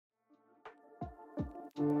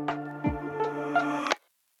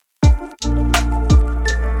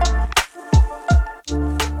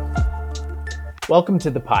Welcome to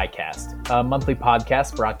the PieCast, a monthly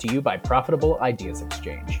podcast brought to you by Profitable Ideas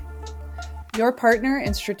Exchange. Your partner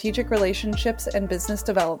in strategic relationships and business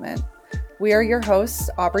development. We are your hosts,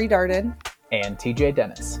 Aubrey Darden and TJ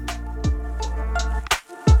Dennis.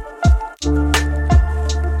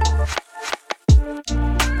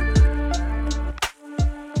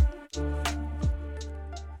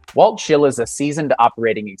 Walt Shill is a seasoned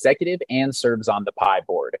operating executive and serves on the Pie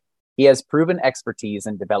board. He has proven expertise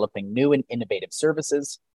in developing new and innovative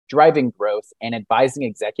services, driving growth, and advising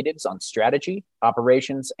executives on strategy,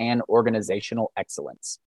 operations, and organizational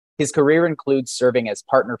excellence. His career includes serving as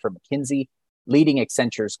partner for McKinsey, leading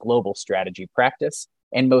Accenture's global strategy practice,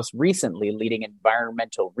 and most recently leading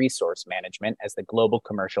environmental resource management as the global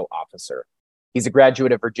commercial officer. He's a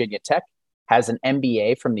graduate of Virginia Tech, has an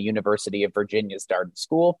MBA from the University of Virginia's Darden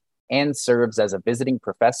School, and serves as a visiting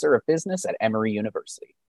professor of business at Emory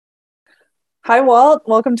University. Hi, Walt.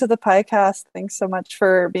 Welcome to the PieCast. Thanks so much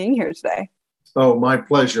for being here today. Oh, my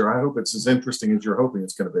pleasure. I hope it's as interesting as you're hoping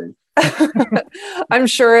it's going to be. I'm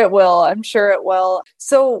sure it will.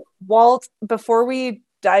 So, Walt, before we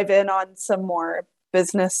dive in on some more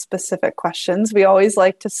business-specific questions, we always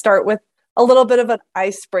like to start with a little bit of an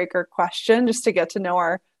icebreaker question just to get to know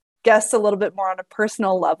our guests a little bit more on a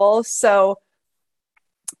personal level. So,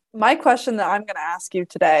 my question that I'm going to ask you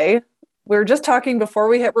today, we were just talking before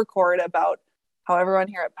we hit record about how everyone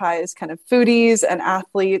here at Pie is kind of foodies and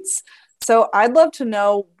athletes. So I'd love to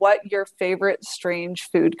know what your favorite strange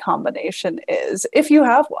food combination is, if you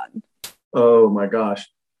have one. Oh my gosh.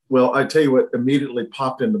 Well, I tell you what immediately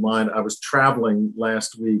popped into mind. I was traveling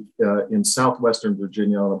last week in southwestern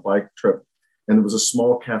Virginia on a bike trip, and there was a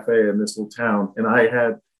small cafe in this little town, and I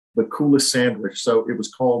had the coolest sandwich. So it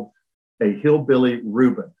was called a hillbilly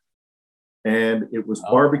Reuben, and it was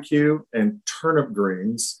barbecue and turnip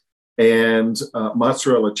greens and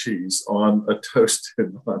mozzarella cheese on a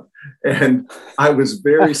toasted bun. And I was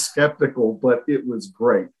very skeptical, but it was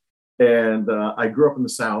great. And I grew up in the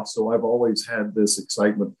South, so I've always had this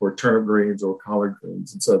excitement for turnip greens or collard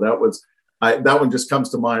greens. And so that one just comes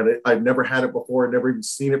to mind. I'd never had it before, I'd never even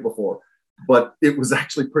seen it before, but it was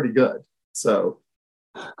actually pretty good. So.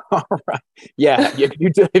 All right. Yeah.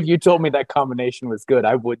 If you told me that combination was good,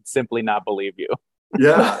 I would simply not believe you.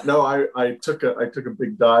 Yeah, no, I took a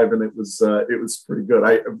big dive, and it was pretty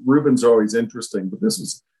good. Reuben's are always interesting, but this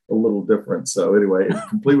was a little different. So anyway,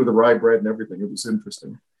 complete with the rye bread and everything. It was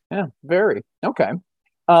interesting. Yeah, very. Okay.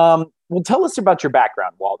 Well, tell us about your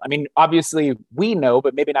background, Walt. I mean, obviously we know,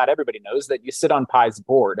 but maybe not everybody knows that you sit on Pie's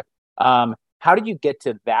board. How did you get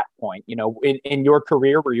to that point, in your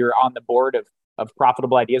career where you're on the board of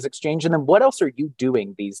Profitable Ideas Exchange? And then what else are you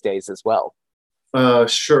doing these days as well?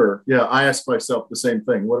 Sure. Yeah, I ask myself the same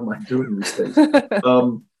thing. What am I doing these days?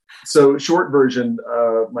 So short version,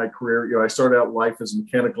 my career, I started out life as a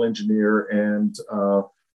mechanical engineer and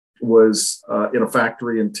was in a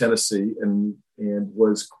factory in Tennessee and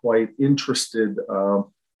was quite interested.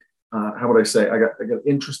 How would I say? I got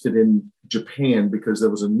interested in Japan because there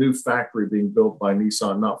was a new factory being built by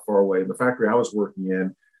Nissan not far away. And the factory I was working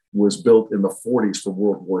in was built in the 40s for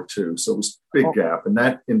World War II. So it was a big gap, and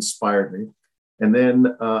that inspired me. And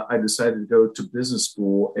then I decided to go to business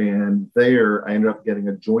school, and there I ended up getting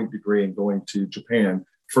a joint degree and going to Japan,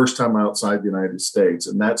 first time outside the United States.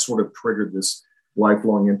 And that sort of triggered this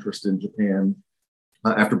lifelong interest in Japan.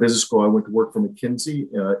 After business school, I went to work for McKinsey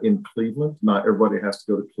in Cleveland. Not everybody has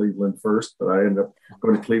to go to Cleveland first, but I ended up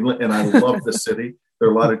going to Cleveland, and I love the city. There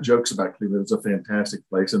are a lot of jokes about Cleveland. It's a fantastic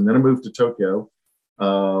place. And then I moved to Tokyo.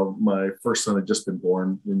 My first son had just been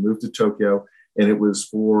born. We moved to Tokyo, and it was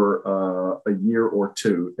for a year or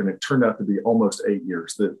two. And it turned out to be almost 8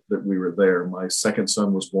 years that we were there. My second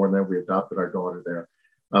son was born there. We adopted our daughter there.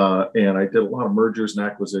 And I did a lot of mergers and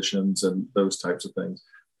acquisitions and those types of things.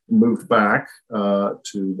 Moved back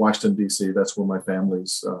to Washington, D.C. That's where my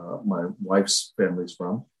wife's family's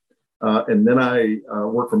from. And then I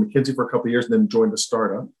worked for McKinsey for a couple of years and then joined a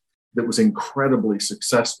startup that was incredibly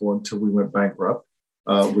successful until we went bankrupt.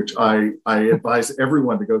 Which I advise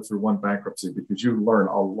everyone to go through one bankruptcy because you learn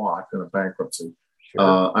a lot in a bankruptcy.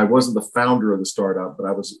 Sure. I wasn't the founder of the startup, but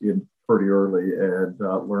I was in pretty early and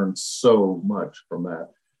learned so much from that.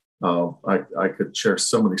 I could share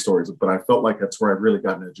so many stories, but I felt like that's where I really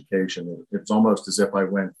got an education. It's almost as if I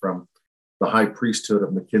went from the high priesthood of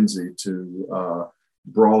McKinsey to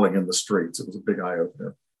brawling in the streets. It was a big eye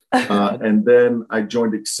opener. And then I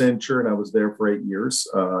joined Accenture, and I was there for 8 years,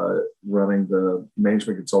 running the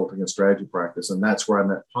management consulting and strategy practice. And that's where I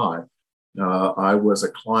met Pie. I was a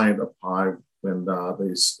client of Pie when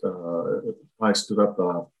I stood up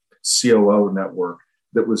a COO network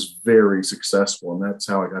that was very successful. And that's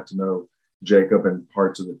how I got to know Jacob and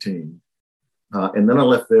parts of the team. And then I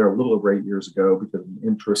left there a little over 8 years ago because of an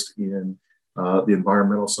interest in the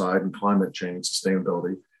environmental side and climate change,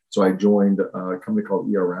 sustainability. So I joined a company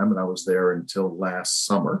called ERM, and I was there until last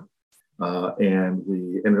summer. And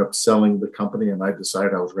we ended up selling the company, and I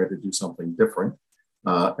decided I was ready to do something different.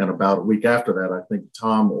 And about a week after that, I think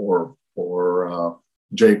Tom or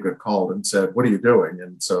Jake had called and said, "What are you doing?"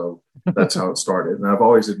 And so that's how it started. And I've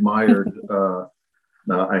always admired,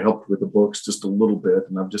 I helped with the books just a little bit,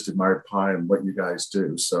 and I've just admired Pi and what you guys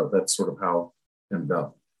do. So that's sort of how it ended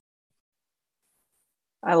up.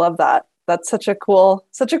 I love that. That's such a cool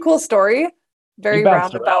story. Very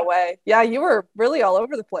roundabout way. Yeah, you were really all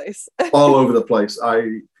over the place. All over the place.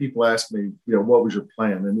 People ask me, what was your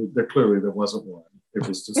plan? And there wasn't one. It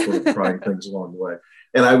was just sort of trying things along the way.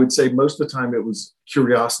 And I would say most of the time it was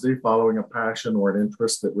curiosity, following a passion or an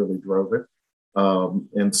interest that really drove it.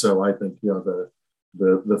 And so I think,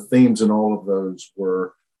 the themes in all of those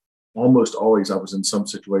were almost always I was in some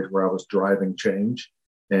situation where I was driving change.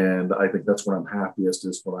 And I think that's when I'm happiest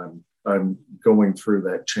is when I'm going through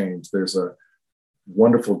that change. There's a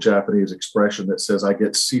wonderful Japanese expression that says, "I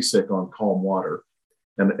get seasick on calm water."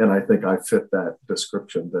 And I think I fit that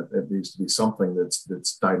description, that it needs to be something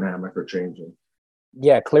that's dynamic or changing.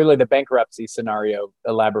 Yeah, clearly the bankruptcy scenario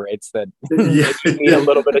elaborates that you need a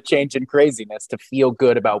little bit of change and craziness to feel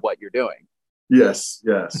good about what you're doing. Yes.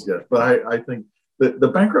 But I think the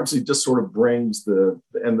bankruptcy just sort of brings the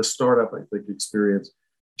startup, I think, experience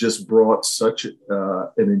just brought such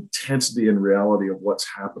an intensity and reality of what's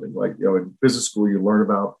happening. Like, in business school, you learn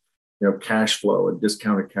about, cash flow and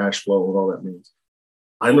discounted cash flow and all that means.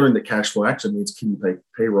 I learned that cash flow actually means, can you pay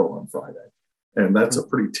payroll on Friday? And that's a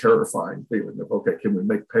pretty terrifying feeling of, okay, can we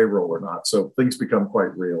make payroll or not? So things become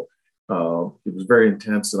quite real. It was very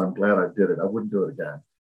intense, and I'm glad I did it. I wouldn't do it again.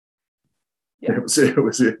 Yeah. It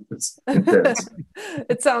was intense.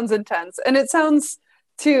 It sounds intense. And it sounds,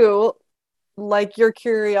 too, like your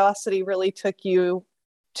curiosity really took you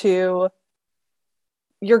to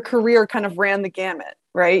your career, kind of ran the gamut,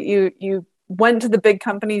 right? You went to the big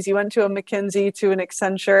companies, you went to a McKinsey, to an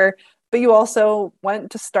Accenture, but you also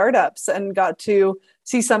went to startups and got to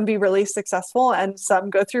see some be really successful and some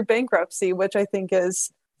go through bankruptcy, which I think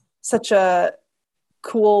is such a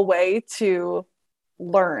cool way to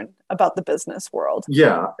learn about the business world.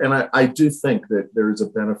 Yeah. And I do think that there is a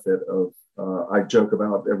benefit of, I joke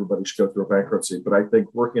about everybody should go through a bankruptcy, but I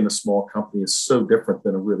think working in a small company is so different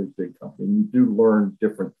than a really big company. You do learn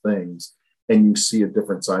different things and you see a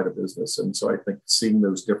different side of business. And so I think seeing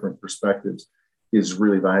those different perspectives is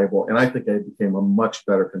really valuable. And I think I became a much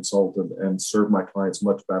better consultant and served my clients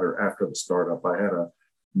much better after the startup. I had a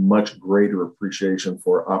much greater appreciation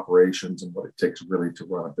for operations and what it takes really to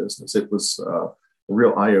run a business. It was a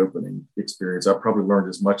real eye-opening experience. I probably learned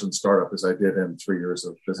as much in startup as I did in 3 years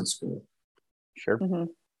of business school. Sure. Mm-hmm.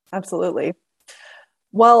 Absolutely.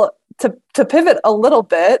 Well, to pivot a little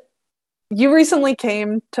bit, you recently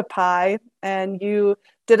came to Pi and you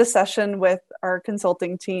did a session with our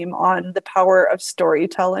consulting team on the power of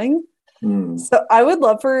storytelling. So I would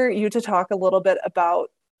love for you to talk a little bit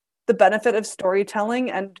about the benefit of storytelling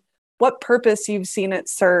and what purpose you've seen it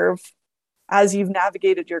serve as you've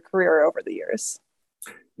navigated your career over the years.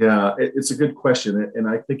 Yeah, it's a good question, and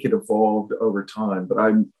I think it evolved over time. But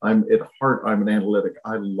I'm at heart, I'm an analytic.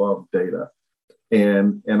 I love data,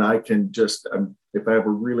 and I can just if I have a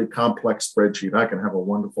really complex spreadsheet, I can have a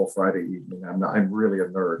wonderful Friday evening. I'm really a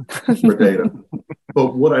nerd for data.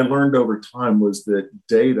 But what I learned over time was that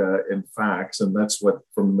data and facts, and that's what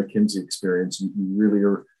from the McKinsey experience, you really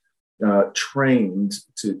are trained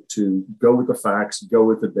to go with the facts, go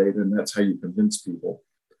with the data, and that's how you convince people.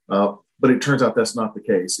 But it turns out that's not the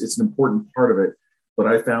case. It's an important part of it. But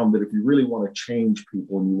I found that if you really want to change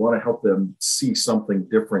people and you want to help them see something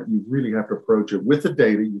different, you really have to approach it with the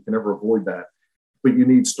data. You can never avoid that, but you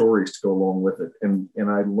need stories to go along with it. And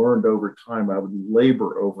I learned over time, I would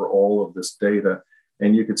labor over all of this data,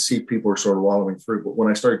 and you could see people are sort of wallowing through. But when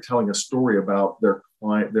I started telling a story about their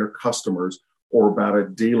client, their customers, or about a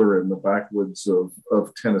dealer in the backwoods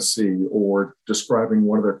of Tennessee, or describing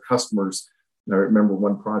one of their customers, I remember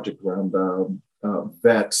one project around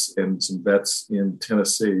vets and some vets in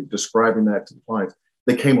Tennessee, describing that to the clients.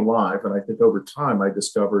 They came alive. And I think over time, I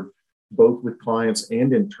discovered both with clients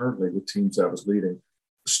and internally with teams I was leading,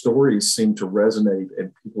 stories seem to resonate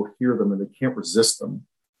and people hear them and they can't resist them.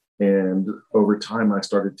 And over time, I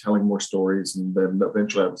started telling more stories. And then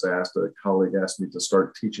eventually a colleague asked me to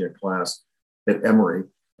start teaching a class at Emory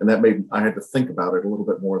And I had to think about it a little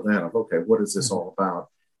bit more then of, okay, what is this all about?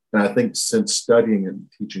 And I think since studying and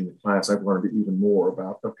teaching the class, I've learned even more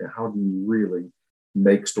about, okay, how do you really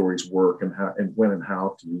make stories work and how and when and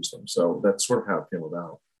how to use them. So that's sort of how it came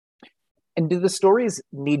about. And do the stories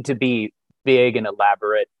need to be big and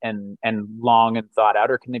elaborate and long and thought out,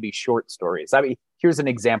 or can they be short stories? I mean, here's an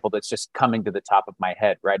example that's just coming to the top of my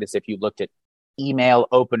head, right? As if you looked at email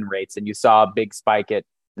open rates and you saw a big spike at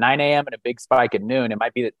 9 a.m. and a big spike at noon. It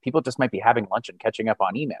might be that people just might be having lunch and catching up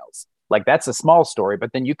on emails. Like that's a small story,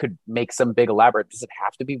 but then you could make some big elaborate. Does it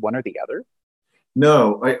have to be one or the other?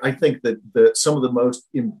 No, I think that some of the most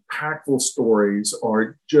impactful stories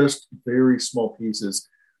are just very small pieces.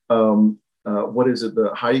 What is it? The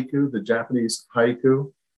haiku, the Japanese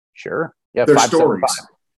haiku? Sure. Yeah. They're stories.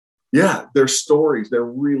 Yeah, they're stories. They're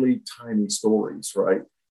really tiny stories, right?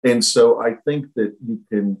 And so I think that you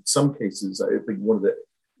can, some cases, I think one of the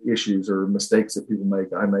issues or mistakes that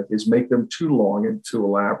I make is make them too long and too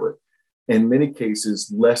elaborate. In many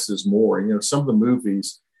cases, less is more. You know, some of the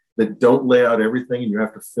movies that don't lay out everything and you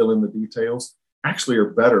have to fill in the details actually are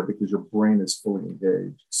better because your brain is fully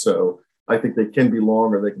engaged. So I think they can be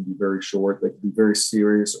long or they can be very short. They can be very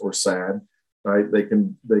serious or sad, right? They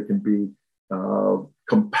can be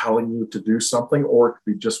compelling you to do something, or it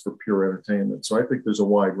could be just for pure entertainment. So I think there's a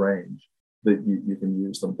wide range that you can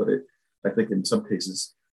use them, but I think in some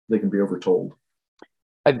cases they can be overtold.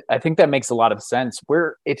 I think that makes a lot of sense.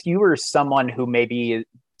 Where if you were someone who maybe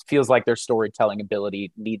feels like their storytelling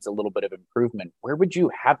ability needs a little bit of improvement, where would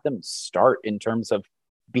you have them start in terms of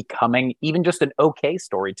becoming even just an okay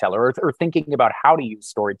storyteller, or thinking about how to use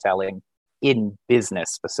storytelling in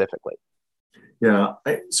business specifically? Yeah,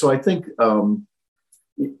 so I think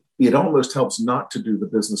it almost helps not to do the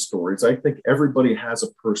business stories. I think everybody has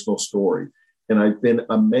a personal story. And I've been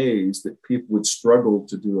amazed that people would struggle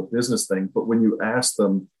to do a business thing. But when you ask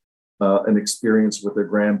them an experience with their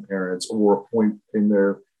grandparents or a point in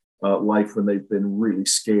their life when they've been really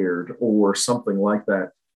scared or something like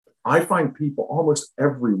that, I find people, almost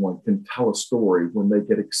everyone can tell a story when they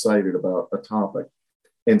get excited about a topic.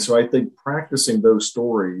 And so I think practicing those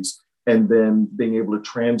stories and then being able to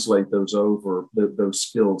translate those those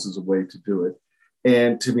skills is a way to do it.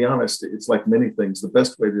 And to be honest, it's like many things. The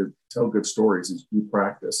best way to tell good stories is you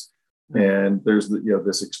practice. And there's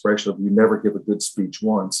this expression of you never give a good speech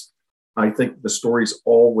once. I think the stories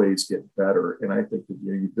always get better. And I think that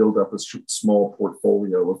you build up a small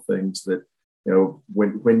portfolio of things that,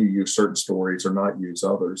 when you use certain stories or not use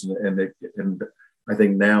others. And I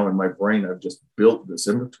think now in my brain, I've just built this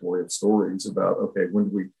inventory of stories about, okay,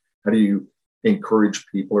 how do you encourage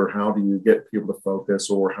people, or how do you get people to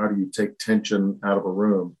focus, or how do you take tension out of a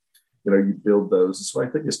room? You build those. And so I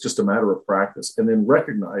think it's just a matter of practice and then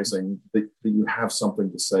recognizing that you have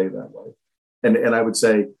something to say that way. And I would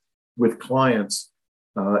say with clients,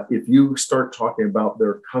 if you start talking about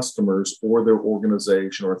their customers or their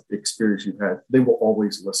organization or the experience you've had, they will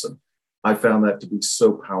always listen. I found that to be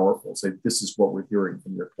so powerful. Say, this is what we're hearing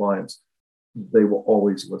from your clients. They will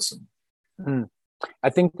always listen. Mm.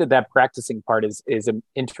 I think that practicing part is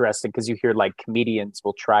interesting, because you hear like comedians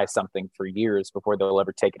will try something for years before they'll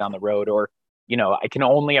ever take it on the road. Or, I can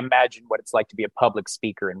only imagine what it's like to be a public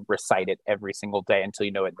speaker and recite it every single day until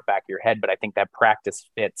you know it in the back of your head. But I think that practice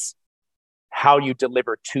fits how you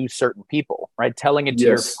deliver to certain people, right? Telling it to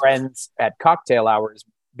your friends at cocktail hour is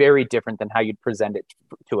very different than how you'd present it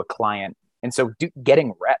to a client. And so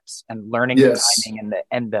getting reps and learning the timing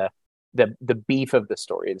and the beef of the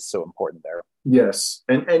story is so important there. Yes.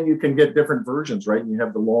 And you can get different versions, right? You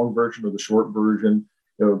have the long version or the short version.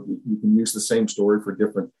 You can use the same story for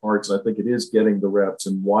different parts. I think it is getting the reps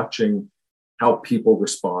and watching how people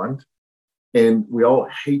respond. And we all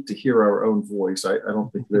hate to hear our own voice. I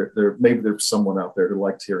don't think maybe there's someone out there who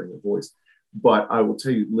likes hearing your voice. But I will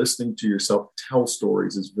tell you, listening to yourself tell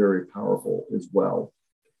stories is very powerful as well.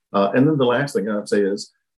 And then the last thing I would say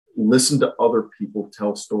is listen to other people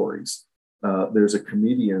tell stories. There's a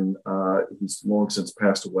comedian, he's long since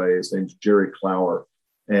passed away. His name's Jerry Clower,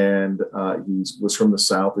 and he was from the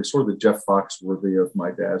South. He's sort of the Jeff Foxworthy of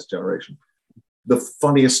my dad's generation. The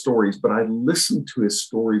funniest stories, but I listen to his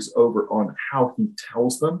stories over on how he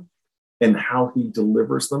tells them and how he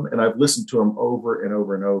delivers them. And I've listened to him over and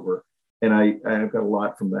over and over. And I've got a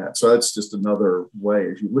lot from that. So that's just another way,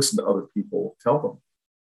 as you listen to other people tell them.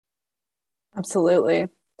 Absolutely.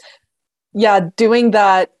 Yeah, doing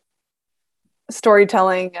that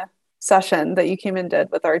storytelling session that you came and did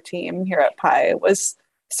with our team here at Pi was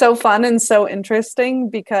so fun and so interesting,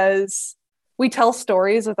 because we tell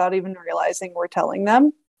stories without even realizing we're telling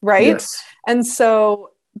them, right? Yes. And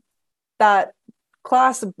so that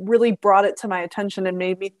class really brought it to my attention and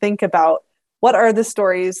made me think about what are the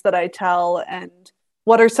stories that I tell and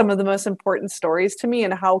what are some of the most important stories to me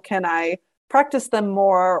and how can I practice them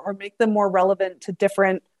more or make them more relevant to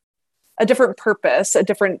a different purpose, a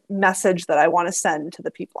different message that I want to send to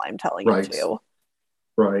the people I'm telling it to.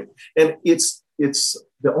 Right. And it's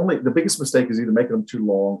the biggest mistake is either making them too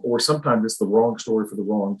long or sometimes it's the wrong story for the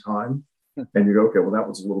wrong time. And you go, okay, well, that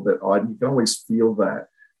was a little bit odd. You can always feel that.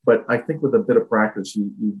 But I think with a bit of practice,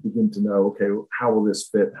 you begin to know, okay, how will this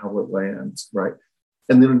fit? How will it land? Right.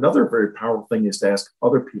 And then another very powerful thing is to ask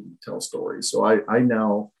other people to tell stories. So I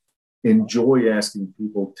now enjoy asking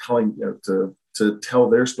people to tell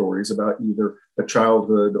their stories about either a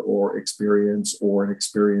childhood or experience or an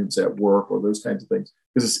experience at work or those kinds of things,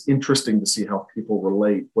 because it's interesting to see how people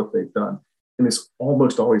relate what they've done. And it's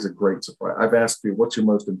almost always a great surprise. I've asked you, what's your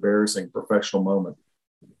most embarrassing professional moment?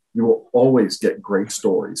 You will always get great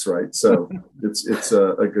stories, right? So it's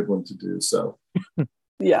a good one to do. So,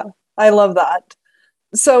 yeah, I love that.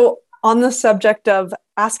 So on the subject of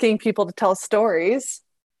asking people to tell stories,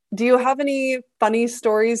 do you have any funny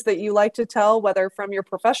stories that you like to tell, whether from your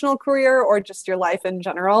professional career or just your life in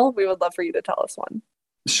general? We would love for you to tell us one.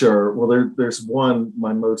 Sure. Well, there's one,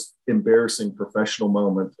 my most embarrassing professional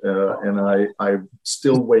moment, and I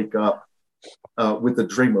still wake up with the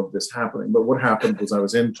dream of this happening. But what happened was I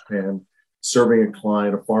was in Japan serving a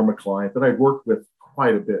client, a pharma client that I'd worked with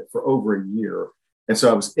quite a bit for over a year. And so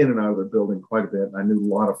I was in and out of the building quite a bit. And I knew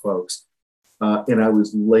a lot of folks. And I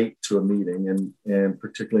was late to a meeting. And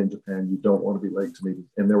particularly in Japan, you don't want to be late to meetings.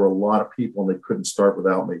 And there were a lot of people and they couldn't start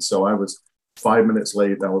without me. So I was 5 minutes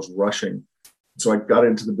late and I was rushing. So I got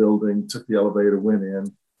into the building, took the elevator, went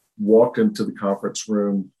in, walked into the conference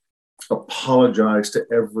room, apologized to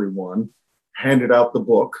everyone, handed out the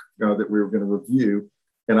book that we were going to review,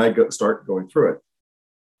 and I start going through it.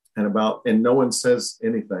 And no one says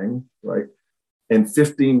anything, right? And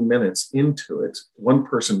 15 minutes into it, one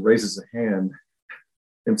person raises a hand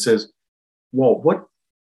and says, "Walt,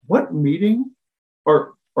 what meeting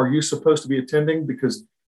are you supposed to be attending? Because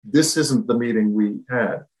this isn't the meeting we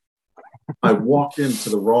had." I walked into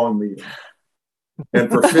the wrong meeting and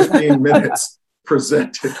for 15 minutes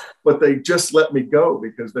presented, but they just let me go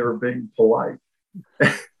because they were being polite.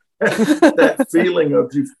 That feeling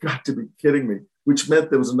of, you've got to be kidding me, which meant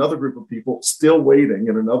there was another group of people still waiting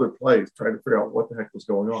in another place trying to figure out what the heck was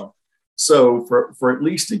going on. So for at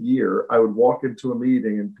least a year, I would walk into a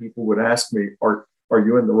meeting and people would ask me, are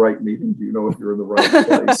you in the right meeting? Do you know if you're in the right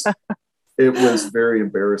place? It was very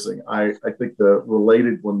embarrassing. I think the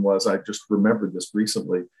related one was, I just remembered this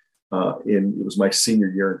recently. It was my senior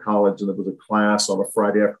year in college, and there was a class on a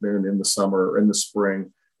Friday afternoon in the summer, in the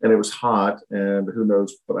spring, and it was hot, and who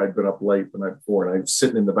knows, but I'd been up late the night before, and I was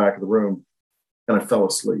sitting in the back of the room, and I fell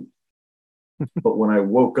asleep. But when I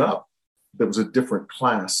woke up, there was a different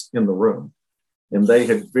class in the room, and they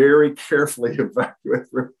had very carefully evacuated the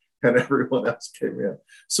room, and everyone else came in.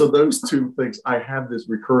 So those two things, I have these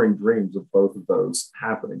recurring dreams of both of those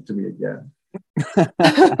happening to me again.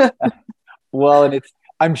 Well, and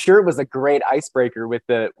I'm sure it was a great icebreaker with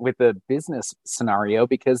the business scenario,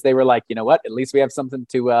 because they were like, you know what, at least we have something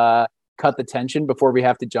to cut the tension before we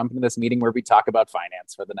have to jump into this meeting where we talk about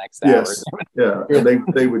finance for the next hour. Yes, yeah,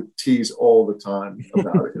 and they would tease all the time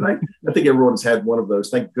about it. And I think everyone's had one of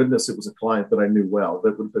those. Thank goodness it was a client that I knew well.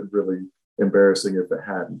 That would have been really embarrassing if it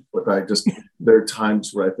hadn't. But there are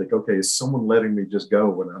times where I think, okay, is someone letting me just go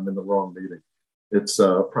when I'm in the wrong meeting? It's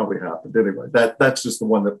probably happened anyway. That's just the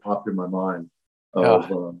one that popped in my mind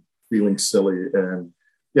of feeling silly, and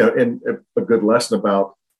and a good lesson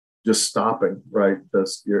about just stopping. Right,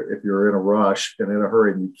 if you're in a rush and in a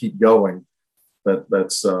hurry and you keep going,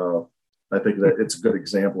 that's I think that it's a good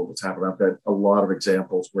example of what's happened. I've had a lot of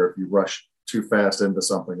examples where if you rush too fast into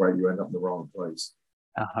something, right, you end up in the wrong place.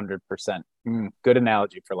 100%. Good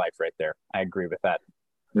analogy for life right there. I agree with that.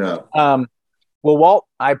 Yeah. Well, Walt,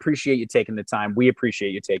 I appreciate you taking the time. We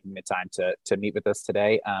appreciate you taking the time to meet with us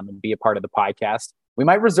today and be a part of the podcast. We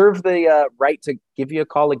might reserve the right to give you a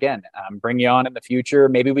call again, bring you on in the future.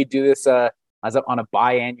 Maybe we do this on a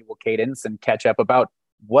biannual cadence and catch up about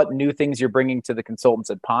what new things you're bringing to the consultants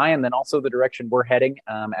at Pi, and then also the direction we're heading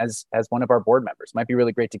as one of our board members. Might be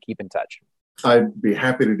really great to keep in touch. I'd be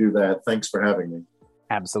happy to do that. Thanks for having me.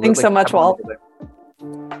 Absolutely. Thanks so much, Walt.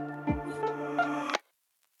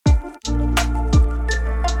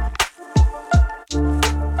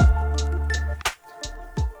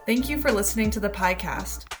 Thank you for listening to the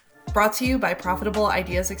podcast, brought to you by Profitable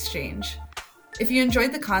Ideas Exchange. If you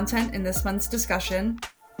enjoyed the content in this month's discussion,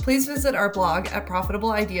 please visit our blog at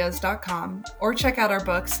profitableideas.com or check out our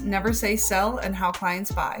books, Never Say Sell and How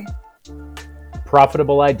Clients Buy.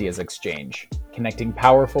 Profitable Ideas Exchange, connecting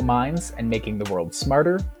powerful minds and making the world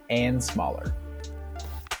smarter and smaller.